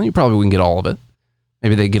access to. You probably wouldn't get all of it.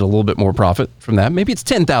 Maybe they get a little bit more profit from that. Maybe it's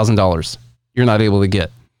 $10,000 you're not able to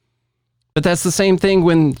get. But that's the same thing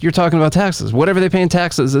when you're talking about taxes. Whatever they pay in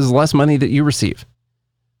taxes is less money that you receive.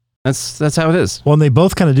 That's how it is. Well, and they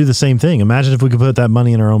both kind of do the same thing. Imagine if we could put that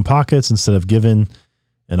money in our own pockets instead of giving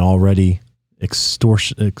an already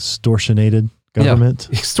extortionated government.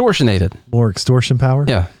 Yeah, extortionated. More extortion power.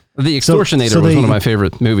 Yeah. The Extortionator was one of my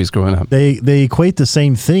favorite movies growing up. They equate the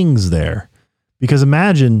same things there. Because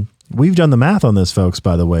imagine, we've done the math on this, folks,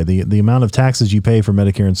 by the way, the amount of taxes you pay for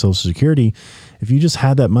Medicare and Social Security, if you just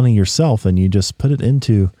had that money yourself and you just put it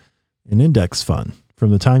into an index fund from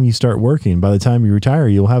the time you start working, by the time you retire,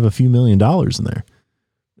 you'll have a few $1 million in there.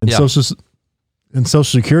 And Social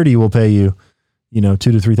Security will pay you, $2,000 to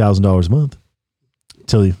 $3,000 a month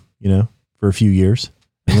until for a few years.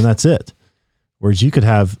 And then that's it. Whereas you could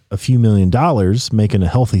have a few $1 million making a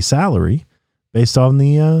healthy salary based on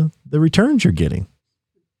the returns you're getting.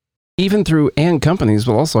 Even and companies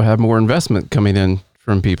will also have more investment coming in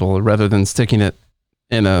from people rather than sticking it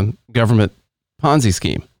in a government Ponzi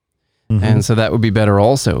scheme. Mm-hmm. And so that would be better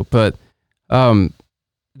also. But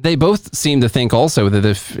they both seem to think also that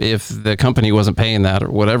if the company wasn't paying that or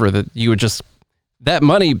whatever, that you would just, that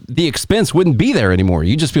money, the expense wouldn't be there anymore.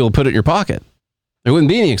 You'd just be able to put it in your pocket. There wouldn't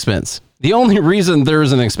be any expense. The only reason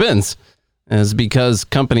there's an expense is because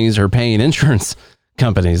companies are paying insurance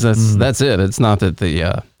companies. That's it. It's not that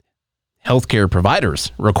the healthcare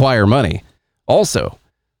providers require money. Also,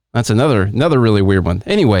 that's another really weird one.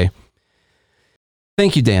 Anyway,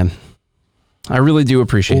 thank you, Dan. I really do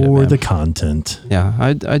appreciate it. For the content. Yeah,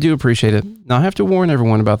 I do appreciate it. Now, I have to warn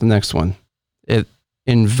everyone about the next one. It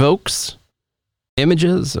invokes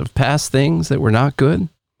images of past things that were not good.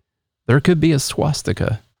 There could be a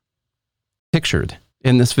swastika pictured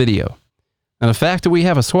in this video. And the fact that we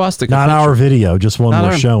have a swastika Not picture, our video, just one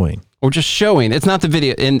we're showing. Or just showing. It's not the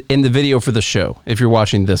video, in the video for the show, if you're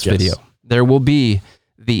watching this video. There will be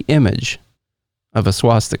the image of a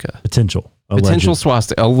swastika. Potential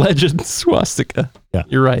swastika. Alleged swastika. Yeah.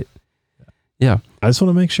 You're right. Yeah. I just want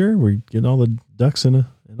to make sure we're getting all the ducks in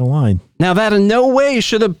a line. Now, that in no way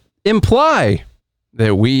should imply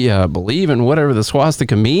that we believe in whatever the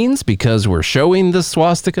swastika means because we're showing the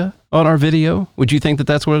swastika on our video? Would you think that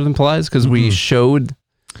that's what it implies? Because we showed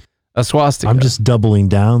a swastika. I'm just doubling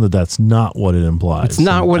down that that's not what it implies. It's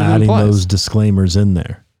not what it implies. implies. Adding those disclaimers in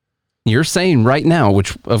there. You're saying right now,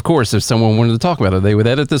 which of course, if someone wanted to talk about it, they would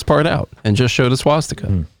edit this part out and just show the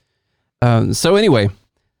swastika. So anyway,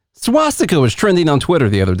 swastika was trending on Twitter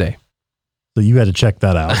the other day. So you had to check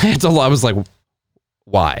that out. I was like,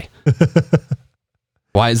 why?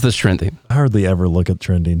 Why is this trending? I hardly ever look at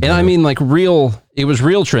trending. And I mean, like it was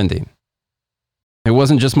real trending. It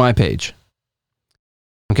wasn't just my page.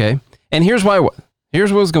 Okay. And here's what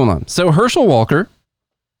was going on. So Herschel Walker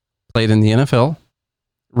played in the NFL,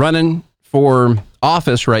 running for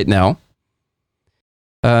office right now.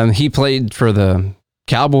 He played for the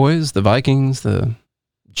Cowboys, the Vikings, the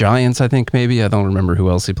Giants, I think maybe. I don't remember who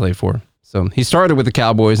else he played for. So he started with the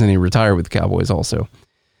Cowboys and he retired with the Cowboys also.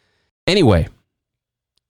 Anyway,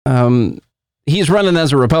 he's running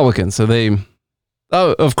as a Republican, so they,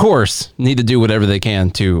 of course, need to do whatever they can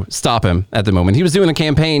to stop him at the moment. He was doing a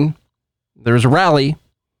campaign. There was a rally,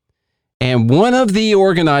 and one of the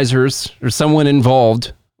organizers or someone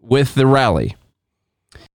involved with the rally,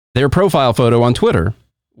 their profile photo on Twitter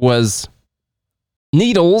was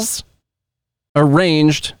needles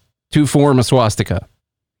arranged to form a swastika,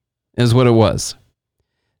 is what it was.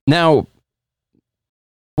 Now,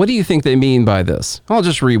 what do you think they mean by this? I'll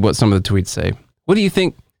just read what some of the tweets say. What do you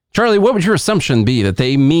think, Charlie, what would your assumption be that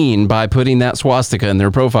they mean by putting that swastika in their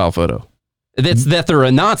profile photo? It's that they're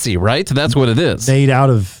a Nazi, right? That's what it is. Made out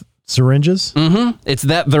of syringes? Mm-hmm. It's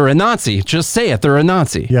that they're a Nazi. Just say it. They're a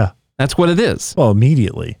Nazi. Yeah. That's what it is. Well,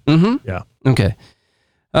 immediately. Mm-hmm. Yeah. Okay.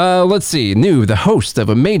 Let's see. The host of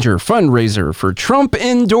a major fundraiser for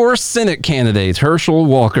Trump-endorsed Senate candidate Herschel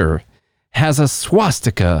Walker has a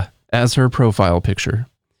swastika as her profile picture.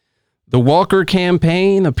 The Walker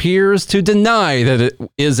campaign appears to deny that it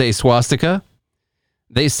is a swastika.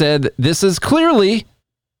 They said, this is clearly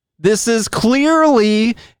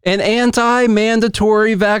an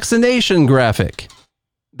anti-mandatory vaccination graphic,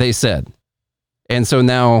 they said. And so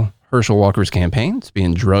now Herschel Walker's campaign is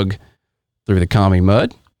being drugged through the commie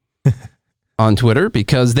mud on Twitter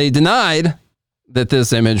because they denied that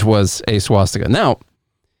this image was a swastika. Now,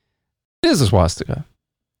 it is a swastika,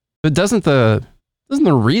 but doesn't the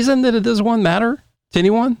reason that it is one matter to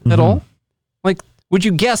anyone at all? Like, would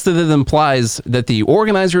you guess that it implies that the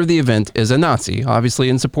organizer of the event is a Nazi, obviously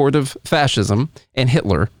in support of fascism and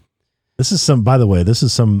Hitler? This is some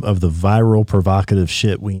of the viral provocative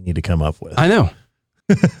shit we need to come up with. I know.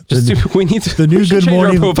 We need to. The new Good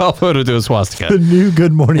Morning profile photo to a swastika. The new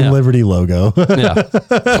Good Morning Liberty logo. Yeah,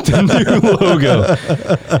 the new logo.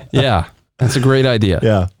 Yeah, that's a great idea.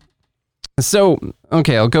 Yeah. So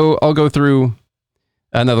okay, I'll go through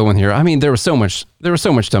another one here. I mean, there was so much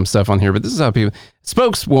dumb stuff on here, but this is how people.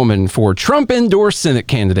 Spokeswoman for Trump-endorsed Senate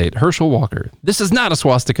candidate Herschel Walker. This is not a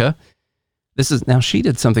swastika. Now she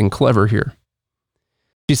did something clever here.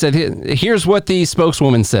 She said, "Here's what the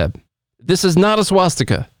spokeswoman said. This is not a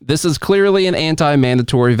swastika. This is clearly an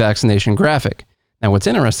anti-mandatory vaccination graphic." Now, what's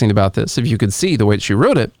interesting about this, if you could see the way she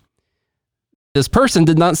wrote it, this person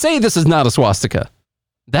did not say this is not a swastika.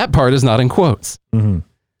 That part is not in quotes. Mm-hmm.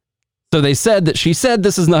 So they said that she said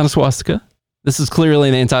this is not a swastika. This is clearly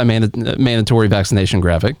an anti-mandatory vaccination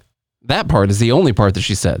graphic. That part is the only part that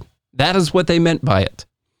she said. That is what they meant by it.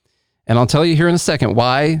 And I'll tell you here in a second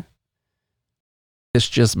why this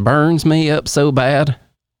just burns me up so bad.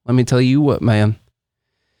 Let me tell you what, man.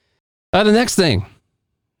 The next thing,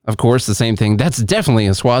 of course, the same thing. That's definitely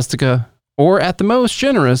a swastika, or at the most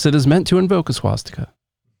generous, it is meant to invoke a swastika.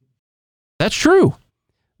 That's true.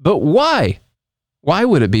 But why? Why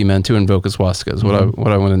would it be meant to invoke a swastika is what I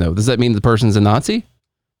want to know. Does that mean the person's a Nazi?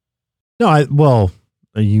 No,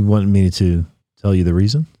 you want me to tell you the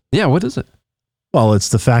reason? Yeah, what is it? Well, it's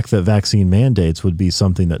the fact that vaccine mandates would be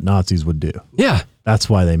something that Nazis would do. Yeah. That's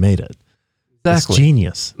why they made it. Exactly. It's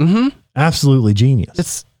genius. Mm-hmm. Absolutely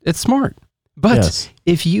genius. It's smart. But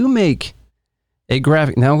if you make a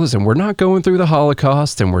graphic, now listen, we're not going through the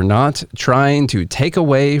Holocaust and we're not trying to take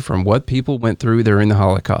away from what people went through during the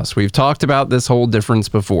Holocaust. We've talked about this whole difference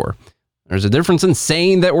before. There's a difference in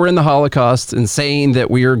saying that we're in the Holocaust and saying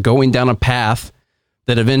that we are going down a path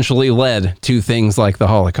that eventually led to things like the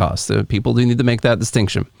Holocaust. People do need to make that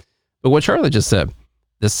distinction. But what Charlie just said,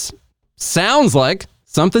 this sounds like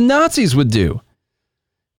something Nazis would do.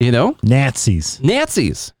 You know? Nazis.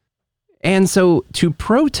 And so to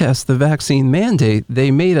protest the vaccine mandate,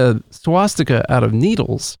 they made a swastika out of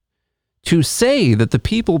needles to say that the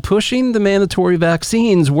people pushing the mandatory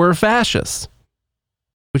vaccines were fascists,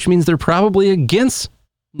 which means they're probably against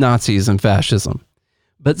Nazis and fascism.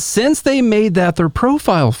 But since they made that their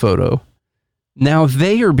profile photo, now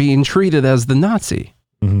they are being treated as the Nazi.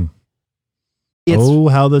 Mm-hmm.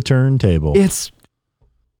 How the turntable. It's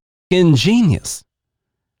ingenious.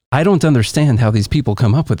 I don't understand how these people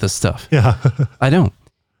come up with this stuff. Yeah. I don't.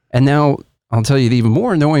 And now I'll tell you the even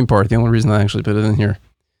more annoying part. The only reason I actually put it in here.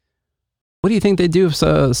 What do you think they'd do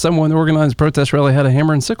if someone organized a protest rally had a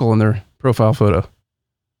hammer and sickle in their profile photo?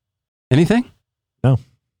 Anything? No.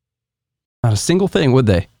 Not a single thing, would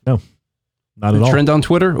they? No. Not at all. Trend on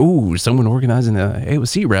Twitter? Ooh, someone organizing a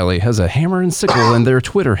AOC rally has a hammer and sickle in their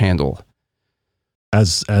Twitter handle.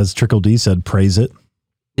 As Trickle D said, praise it.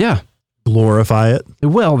 Yeah. Glorify it.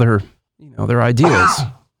 Well, their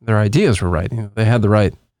ideas were right. They had the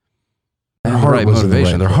right,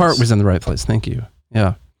 motivation. Their heart was in the right place. Thank you.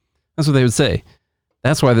 Yeah. That's what they would say.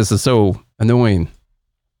 That's why this is so annoying.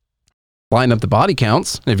 Line up the body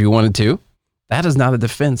counts if you wanted to. That is not a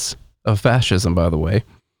defense of fascism, by the way.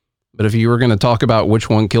 But if you were going to talk about which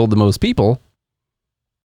one killed the most people,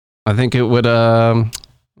 I think it would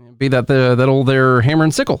be that old their hammer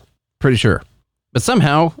and sickle. Pretty sure. But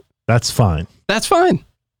somehow that's fine. That's fine.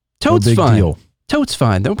 Totes no big fine. Deal. Totes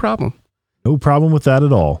fine. No problem. No problem with that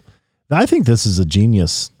at all. I think this is a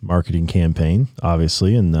genius marketing campaign,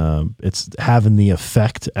 obviously, and it's having the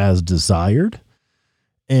effect as desired.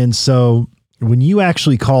 And so when you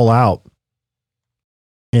actually call out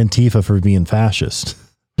Antifa for being fascist,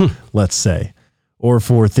 let's say, or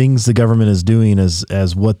for things the government is doing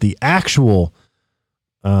as what the actual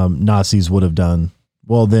Nazis would have done,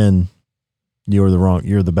 well, then you're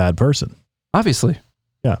the bad person. Obviously.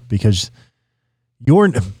 Yeah, because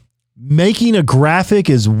you're making a graphic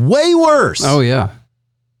is way worse. Oh, yeah.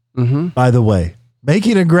 Mm-hmm. By the way,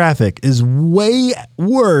 making a graphic is way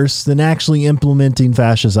worse than actually implementing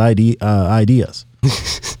fascist ideas.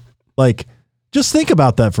 Like, just think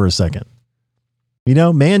about that for a second.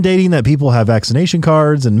 Mandating that people have vaccination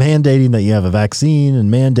cards and mandating that you have a vaccine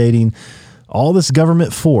and mandating all this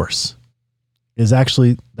government force is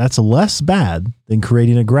actually, that's less bad than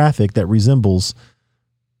creating a graphic that resembles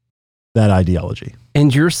that ideology.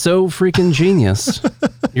 And you're so freaking genius.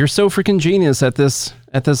 You're so freaking genius at this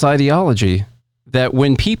ideology that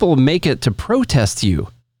when people make it to protest you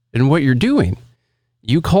and what you're doing,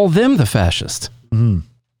 you call them the fascist. Mm-hmm.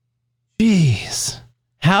 Jeez.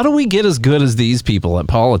 How do we get as good as these people at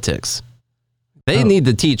politics? They need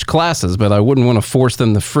to teach classes, but I wouldn't want to force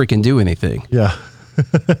them to freaking do anything. Yeah.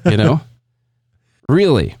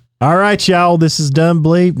 Really? All right, y'all. This is Dumb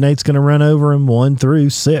Bleep. Nate's going to run over them 1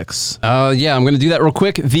 through 6. Yeah, I'm going to do that real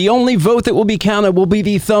quick. The only vote that will be counted will be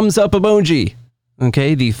the thumbs up emoji.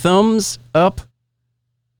 Okay, the thumbs up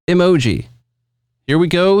emoji. Here we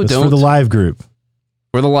go. It's for the live group.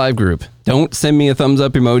 For the live group. Don't send me a thumbs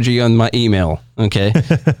up emoji on my email. Okay,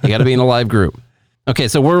 you got to be in a live group. Okay,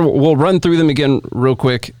 so we'll run through them again real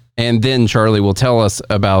quick, and then Charlie will tell us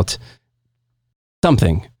about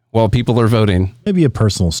something while people are voting. Maybe a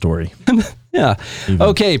personal story. Yeah. Even.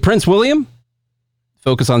 Okay, Prince William.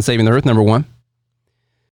 Focus on saving the earth, number 1.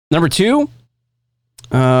 Number 2,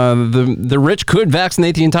 the rich could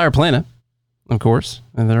vaccinate the entire planet, of course,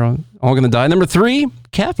 and they're all going to die. Number 3,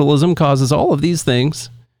 capitalism causes all of these things,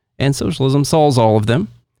 and socialism solves all of them.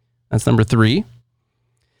 That's number 3.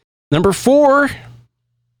 Number 4,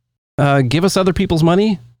 give us other people's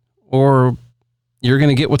money, or you're going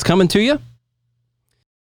to get what's coming to you.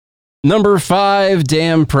 Number 5,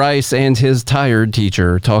 Dan Price and his tired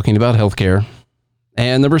teacher talking about healthcare.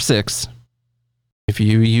 And number 6, if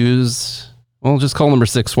you use, just call number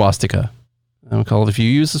 6 swastika. I'll call it, if you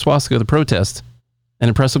use the swastika to protest an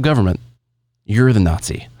oppressive government, you're the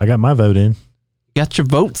Nazi. I got my vote in. Got your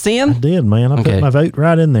vote, Sam? I did, man. I put my vote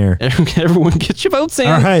right in there. Everyone get your vote,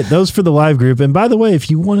 Sam. All right, those for the live group. And by the way,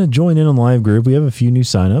 if you want to join in on the live group, we have a few new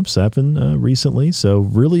signups happen recently, so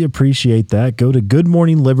really appreciate that. Go to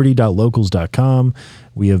goodmorningliberty.locals.com.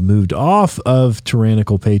 We have moved off of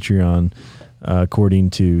tyrannical Patreon, according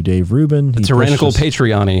to Dave Rubin. Tyrannical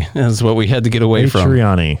Patreon is what we had to get away from.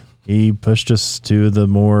 Patreon. He pushed us to the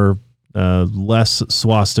more less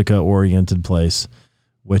swastika-oriented place,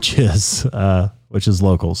 which is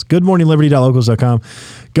locals. Goodmorningliberty.locals.com.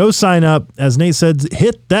 Go sign up. As Nate said,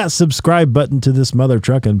 hit that subscribe button to this mother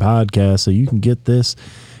trucking podcast so you can get this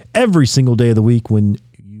every single day of the week when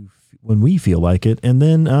we feel like it. And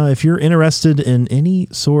then if you're interested in any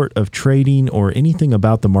sort of trading or anything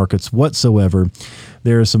about the markets whatsoever,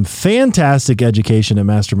 there is some fantastic education at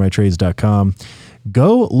mastermytrades.com.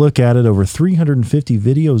 Go look at it. Over 350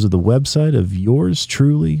 videos of the website of yours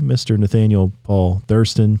truly, Mr. Nathaniel Paul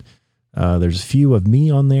Thurston. There's a few of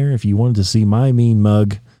me on there. If you wanted to see my mean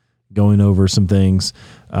mug, going over some things.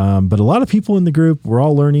 But a lot of people in the group, we're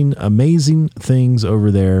all learning amazing things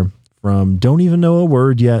over there, from don't even know a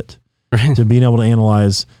word yet to being able to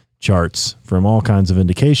analyze charts from all kinds of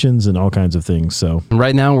indications and all kinds of things. So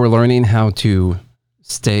right now we're learning how to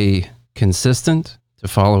stay consistent, to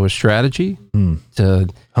follow a strategy, to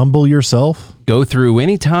humble yourself, go through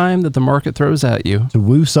any time that the market throws at you, to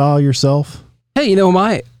woo-saw yourself. Hey, you know,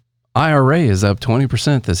 my IRA is up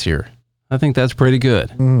 20% this year. I think that's pretty good.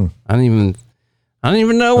 I don't even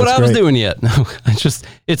know what I was doing yet. No,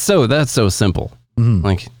 that's so simple.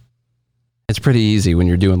 Like, it's pretty easy when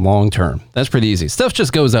you're doing long term. That's pretty easy. Stuff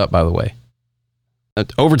just goes up, by the way.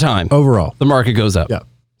 Over time. Overall. The market goes up. Yeah.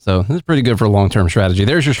 So that's pretty good for a long-term strategy.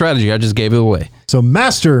 There's your strategy. I just gave it away. So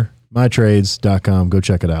mastermytrades.com. Go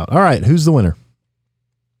check it out. All right. Who's the winner?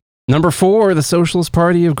 Number 4, the Socialist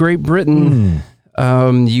Party of Great Britain,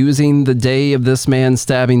 using the day of this man's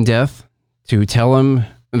stabbing death to tell him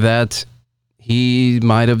that he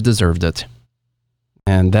might have deserved it.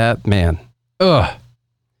 And that, man, that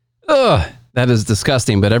is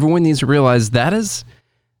disgusting. But everyone needs to realize that's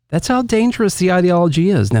how dangerous the ideology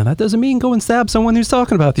is. Now, that doesn't mean go and stab someone who's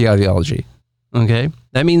talking about the ideology. Okay?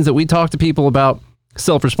 That means that we talk to people about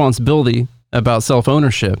self-responsibility, about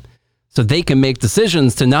self-ownership, so they can make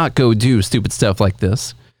decisions to not go do stupid stuff like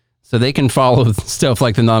this. So they can follow stuff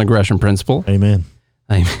like the non-aggression principle. Amen.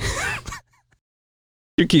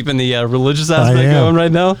 You're keeping the religious aspect going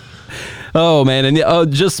right now? Oh, man.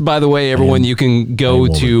 And just by the way, everyone, you can go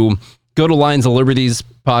to Lions of Liberty's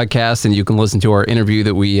podcast, and you can listen to our interview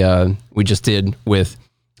that we just did with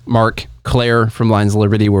Mark Claire from Lions of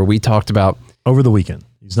Liberty, where we talked about over the weekend.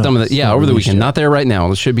 Over the weekend. Not there right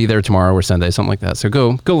now. It should be there tomorrow or Sunday, something like that. So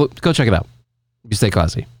go check it out. You stay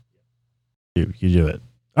classy. You do it.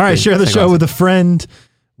 All right, share the show with a friend,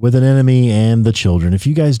 with an enemy, and the children. If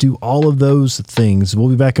you guys do all of those things, we'll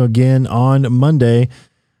be back again on Monday.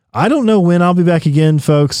 I don't know when I'll be back again,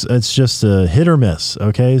 folks. It's just a hit or miss.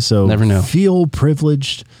 Okay, so never know. Feel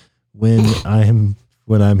privileged when I'm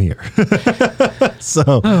here.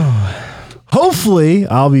 So hopefully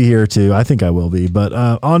I'll be here too. I think I will be. But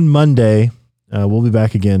on Monday, we'll be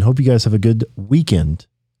back again. Hope you guys have a good weekend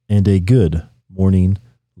and a good morning,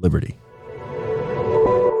 Liberty.